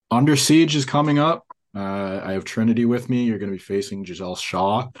Under Siege is coming up. I have Trinity with me. You're going to be facing Gisele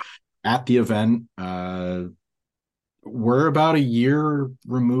Shaw at the event. We're about a year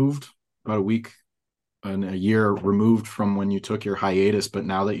removed, about a week and a year removed from when you took your hiatus. But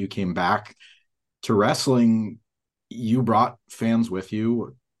now that you came back to wrestling, you brought fans with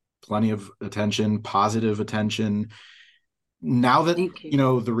you, plenty of attention, positive attention. Now that Thank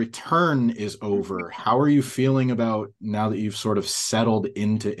you. the return is over, how are you feeling about now that you've sort of settled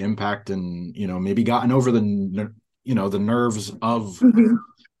into Impact and maybe gotten over the nerves of Mhm.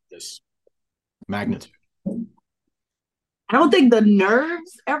 this magnitude? I don't think the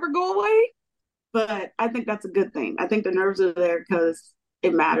nerves ever go away, but I think that's a good thing. I think the nerves are there because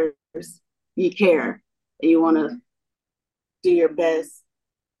it matters. You care and you want to do your best.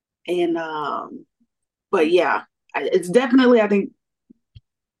 And but yeah, it's definitely I think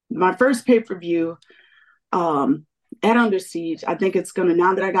my first pay per view um at Under Siege. I think it's gonna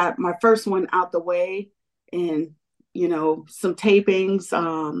now that I got my first one out the way and some tapings.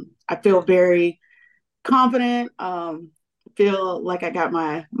 I feel very confident. Feel like I got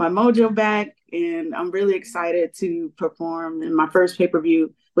my mojo back, and I'm really excited to perform in my first pay per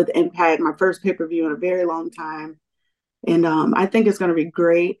view with Impact, my first pay per view in a very long time. And I think it's going to be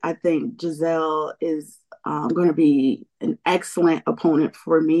great. I think Gisele is going to be an excellent opponent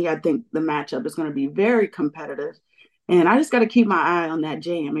for me. I think the matchup is going to be very competitive, and I just got to keep my eye on that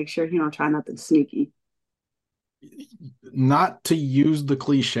Jay and make sure he don't try nothing sneaky. Not to use the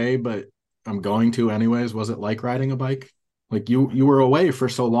cliche, but I'm going to anyways. Was it like riding a bike? Like you were away for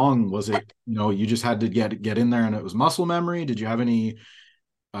so long. Was it, you just had to get in there and it was muscle memory? Did you have any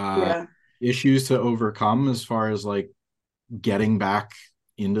uh Yeah. issues to overcome as far as like getting back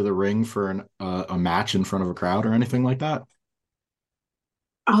into the ring for a match in front of a crowd or anything like that?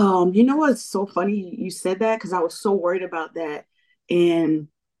 You know what's so funny you said that because I was so worried about that. And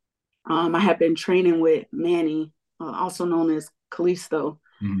I had been training with Manny, also known as Kalisto,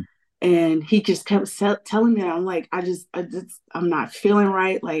 Mhm. and he just kept telling me that I'm like, I'm not feeling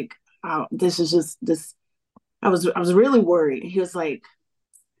right. Like, this is just this. I was really worried. He was like,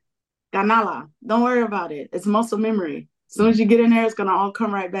 Ganala, don't worry about it. It's muscle memory. As soon as you get in there, it's gonna all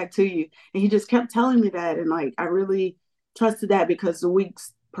come right back to you. And he just kept telling me that, and like I really trusted that because the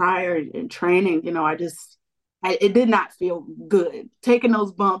weeks prior in training, it did not feel good taking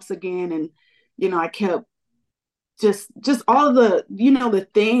those bumps again, and I kept just all the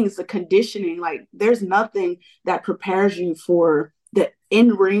things, the conditioning. Like there's nothing that prepares you for the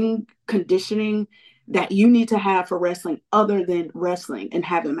in-ring conditioning that you need to have for wrestling other than wrestling and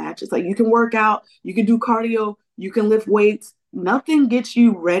having matches. Like you can work out, you can do cardio, you can lift weights. Nothing gets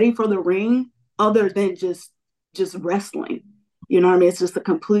you ready for the ring other than just wrestling. You know what I mean? It's just a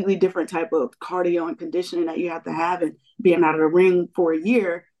completely different type of cardio and conditioning that you have to have. And being out of the ring for a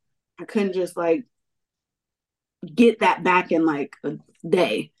year, I couldn't just like get that back in like a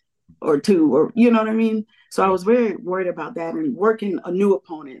day or two, or you know what I mean? So I Yeah. was very worried about that, and working a new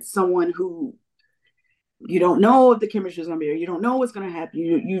opponent, someone who you don't know if the chemistry is gonna be there, you don't know what's gonna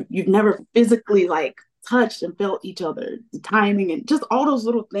happen. You've never physically like touched and felt each other, the timing and just all those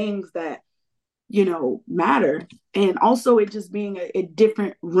little things that matter. And also it just being a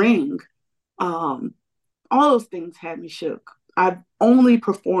different ring. Um, all those things had me shook. I've only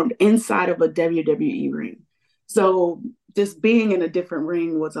performed inside of a WWE ring. So just being in a different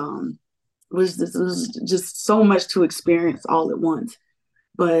ring was just so much to experience all at once.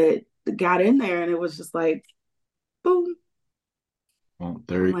 But got in there and it was just like boom. Well, I'm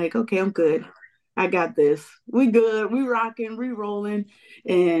there. like, okay, I'm good. I got this. We good. We rocking, we rolling.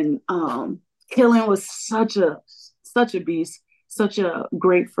 And Killing was such a beast, such a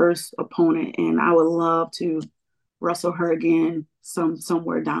great first opponent. And I would love to wrestle her again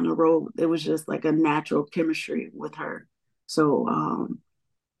somewhere down the road. It was just like a natural chemistry with her. So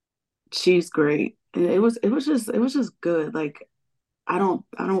she's great. And it was just good. Like I don't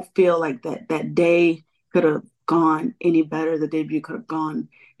feel like that day could have gone any better. The debut could have gone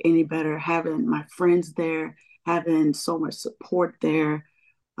any better. Having my friends there, having so much support there.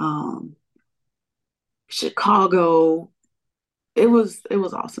 Um, Chicago, it was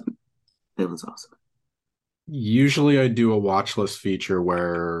awesome. It was awesome. Usually I do a watch list feature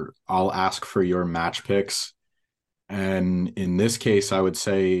where I'll ask for your match picks. And in this case, I would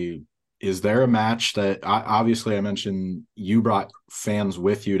say, is there a match that obviously I mentioned you brought fans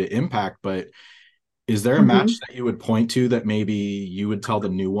with you to Impact, but is there a match Mm-hmm. that you would point to that maybe you would tell the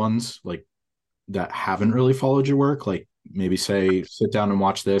new ones like that haven't really followed your work? Like maybe say, sit down and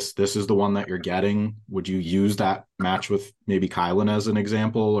watch this. This is the one that you're getting. Would you use that match with maybe Kylan as an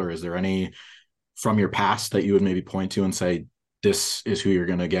example? Or is there any from your past that you would maybe point to and say, this is who you're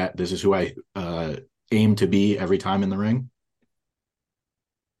gonna get. This is who I aim to be every time in the ring?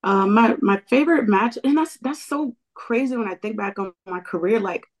 My favorite match, and that's so crazy when I think back on my career.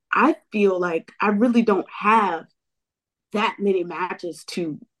 Like I feel like I really don't have that many matches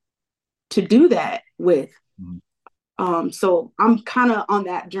to do that with. Mhm. So I'm kind of on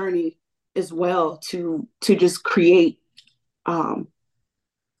that journey as well to just create um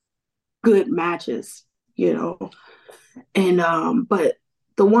good matches, you know. And but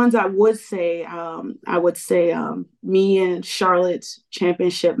the ones I would say me and Charlotte's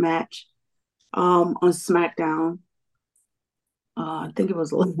championship match on SmackDown. I think it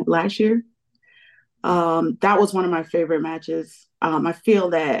was last year. That was one of my favorite matches. I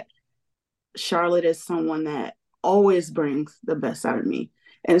feel that Charlotte is someone that always brings the best out of me.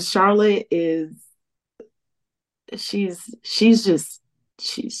 And Charlotte is she's just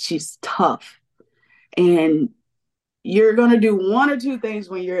she's tough. And you're gonna do one or two things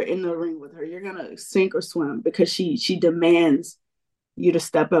when you're in the ring with her. You're gonna sink or swim because she demands you to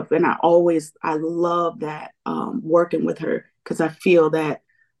step up. And I love that working with her because I feel that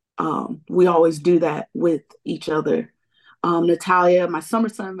we always do that with each other. Natalia, my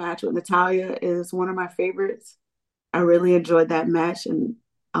SummerSlam match with Natalia is one of my favorites. I really enjoyed that match, and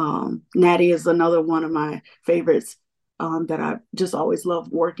Natty is another one of my favorites that I just always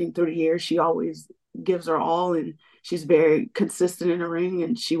loved working through the years. She always gives her all, and she's very consistent in the ring,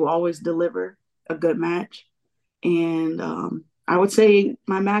 and she will always deliver a good match. And I would say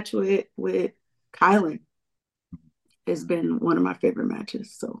my match with Kylan has been one of my favorite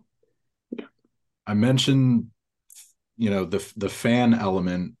matches. So yeah. I mentioned, the fan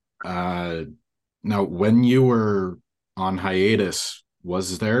element. Uh, Now, when you were on hiatus,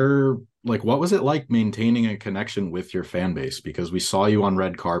 was there like what was it like maintaining a connection with your fan base? Because we saw you on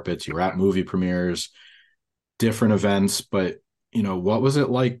red carpets, you were at movie premieres, different events, but what was it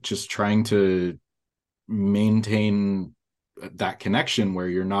like just trying to maintain that connection where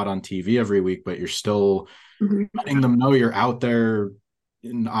you're not on TV every week, but you're still Mhm. letting them know you're out there?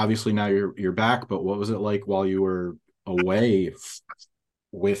 And obviously now you're back, but what was it like while you were away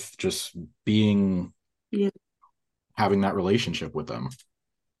with just being Yeah. having that relationship with them?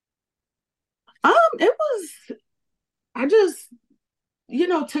 It was I just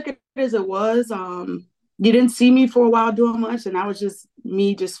took it as it was. You didn't see me for a while doing much, and I was just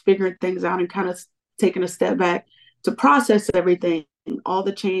me just figuring things out and kind of taking a step back to process everything, all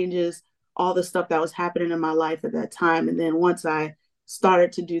the changes, all the stuff that was happening in my life at that time. And then once I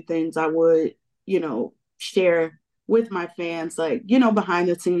started to do things, I would, share with my fans, like, behind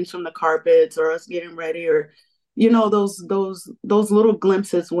the scenes from the carpets or us getting ready or, those little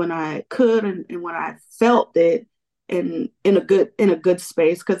glimpses when I could and when I felt it in a good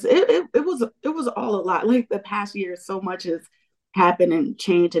space because it was all a lot. Like the past year, so much has happened and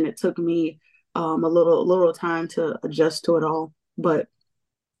changed, and it took me a little time to adjust to it all. But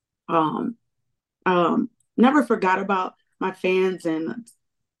um, never forgot about my fans, and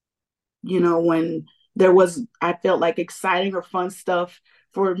when there was, I felt like exciting or fun stuff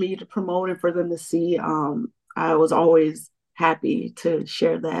for me to promote and for them to see. I was always happy to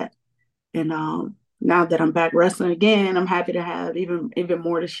share that. And now that I'm back wrestling again, I'm happy to have even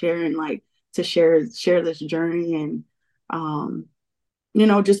more to share and like to share this journey and um,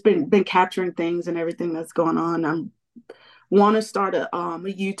 just been capturing things and everything that's going on. I want to start a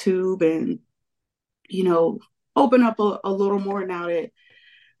YouTube and you know open up a little more now that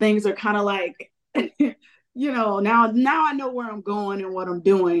things are kind of like now I know where I'm going and what I'm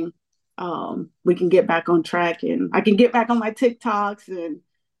doing. We can get back on track and I can get back on my TikToks and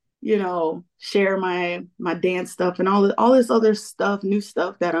share my dance stuff and all this other stuff, new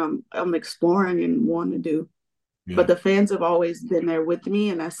stuff that I'm exploring and wanting to do. But Yeah, the fans have always been there with me,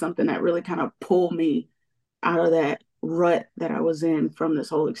 and that's something that really kind of pulled me out of that rut that I was in from this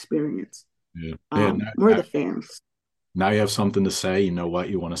whole experience. yeah, yeah. We're the fans. Now you have something to say. You know what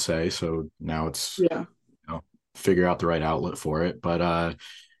you want to say. So now it's Yeah. figure out the right outlet for it. But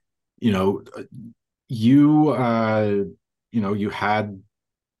you know, you you had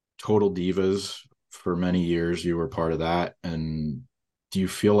Total Divas for many years. You were part of that, and do you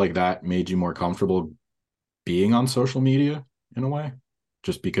feel like that made you more comfortable being on social media in a way,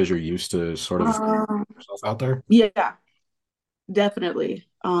 just because you're used to sort of Um, yourself out there? yeah, definitely.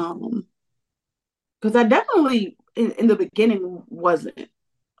 Because I definitely in the beginning wasn't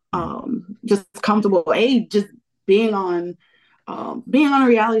Mm. just comfortable. Just being on being on a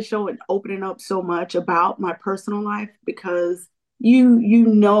reality show and opening up so much about my personal life because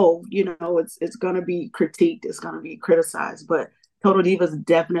it's gonna be critiqued, it's gonna be criticized, but Total Divas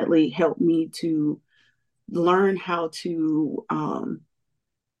definitely helped me to learn how to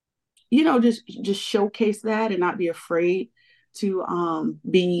just showcase that and not be afraid to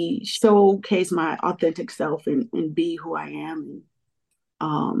be showcase my authentic self and be who I am,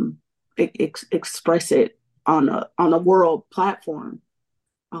 and express it on a world platform.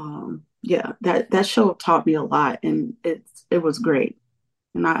 Yeah, that show taught me a lot, and it was great,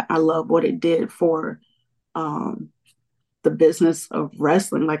 and I love what it did for um, the business of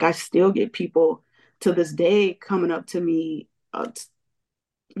wrestling. Like I still get people to this day coming up to me,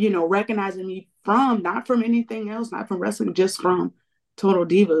 recognizing me from not from anything else, not from wrestling, just from Total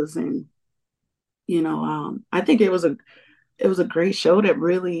Divas, and I think it was a great show that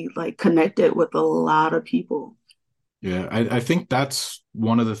really like connected with a lot of people. Yeah, I think that's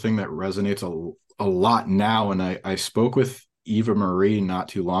one of the things that resonates a lot now. And I spoke with Eva Marie not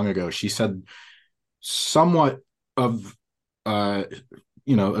too long ago. She said somewhat of uh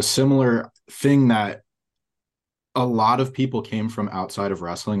a similar thing, that a lot of people came from outside of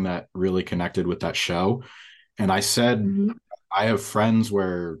wrestling that really connected with that show. And I said, Mm-hmm. I have friends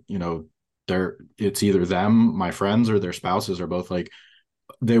where, it's either them, my friends, or their spouses are both like,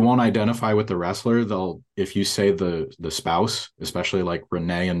 they won't identify with the wrestler. They'll, if you say the spouse, especially like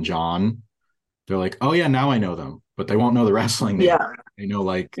Renee and John, they're like, oh yeah, now I know them, but they won't know the wrestling name. Yeah, They know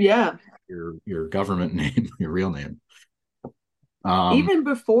like yeah. your government name, your real name. Um, Even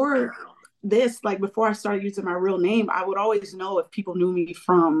before this, like before I started using my real name, I would always know if people knew me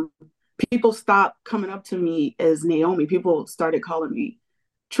from. People stopped coming up to me as Naomi. People started calling me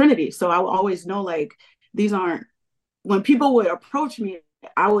Trinity. So I would always know like these aren't when people would approach me,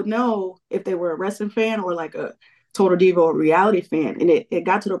 I would know if they were a wrestling fan or like a Total Diva or reality fan. And it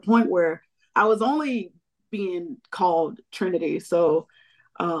got to the point where I was only being called Trinity. So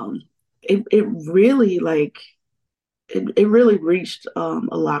um, it really like it really reached a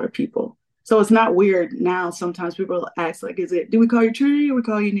lot of people. So it's not weird now. Sometimes people ask like, "Is it? Do we call you Trinity or we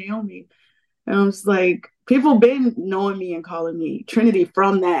call you Naomi?" And I was like, people been knowing me and calling me Trinity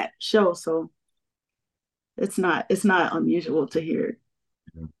from that show. So it's not unusual to hear.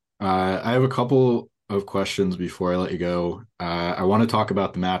 I have a couple of questions before I let you go. I want to talk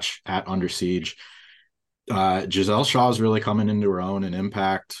about the match at Under Siege. Gisele Shaw is really coming into her own in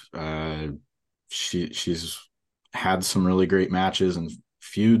Impact. She's had some really great matches and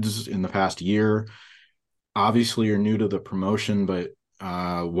feuds in the past year. Obviously, you're new to the promotion, but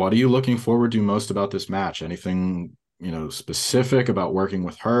what are you looking forward to most about this match? Anything specific about working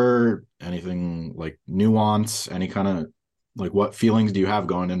with her? Anything like nuance? Any kind of like what feelings do you have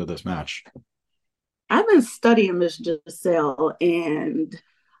going into this match? I've been studying Miss Giselle, and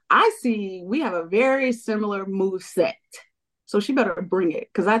I see we have a very similar move set. So she better bring it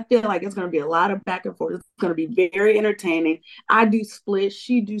because I feel like it's going to be a lot of back and forth. It's going to be very entertaining. I do splits,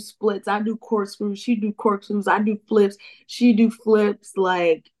 she do splits. I do corkscrews, she do corkscrews. I do flips, she do flips.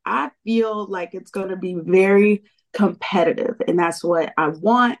 Like I feel like it's going to be very competitive, and that's what I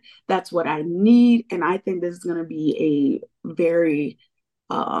want. That's what I need, and I think this is going to be a very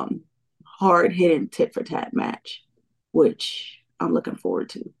um, hard hitting tit for tat match, which I'm looking forward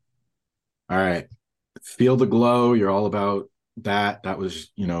to. All right. Feel the glow. You're all about that. That was,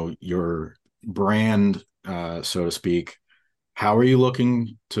 your brand, so to speak. How are you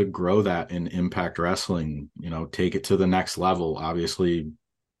looking to grow that in Impact Wrestling? Take it to the next level. Obviously,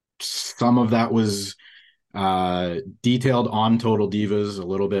 some of that was detailed on Total Divas a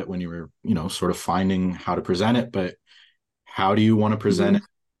little bit when you were, sort of finding how to present it, but how do you want to present Mm-hmm. it,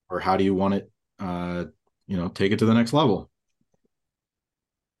 or how do you want it, take it to the next level?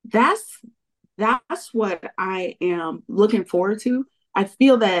 That's that's what I am looking forward to. I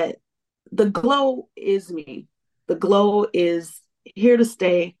feel that the glow is me. The glow is here to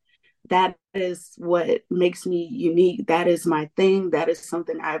stay. That is what makes me unique. That is my thing. That is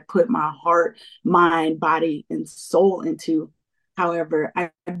something I put my heart, mind, body, and soul into. However, I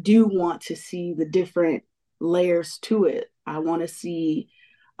do want to see the different layers to it. I want to see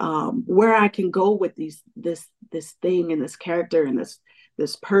where I can go with this thing and this character and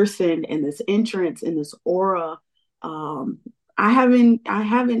this person and this entrance and this aura. Um, I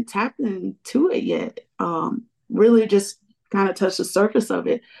haven't tapped into it yet. Really just kind of touched the surface of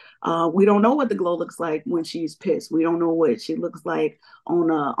it. We don't know what the glow looks like when she's pissed. We don't know what she looks like on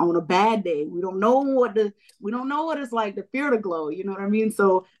a bad day. We don't know what it's like to fear the glow. You know what I mean?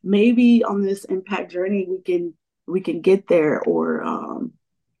 So maybe on this impact journey we can get there, or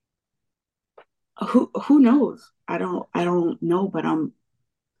who knows? I don't know, but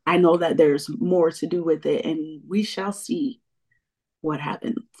I know that there's more to do with it, and we shall see what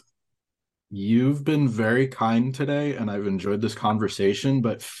happens. You've been very kind today, and I've enjoyed this conversation.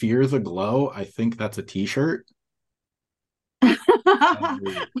 But Fear the Glow, I think that's a T-shirt. And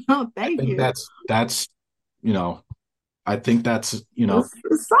Oh, I thank think you. that's you know, I think that's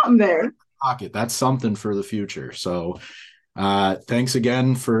It's something there. pocket. That's something for the future. So, thanks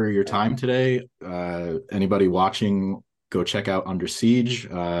again for your time today. Anybody watching, go check out Under Siege,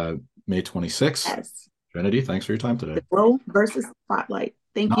 May 26th. Yes. Trinity, thanks for your time today. The glow versus spotlight.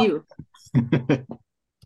 Thank No. you.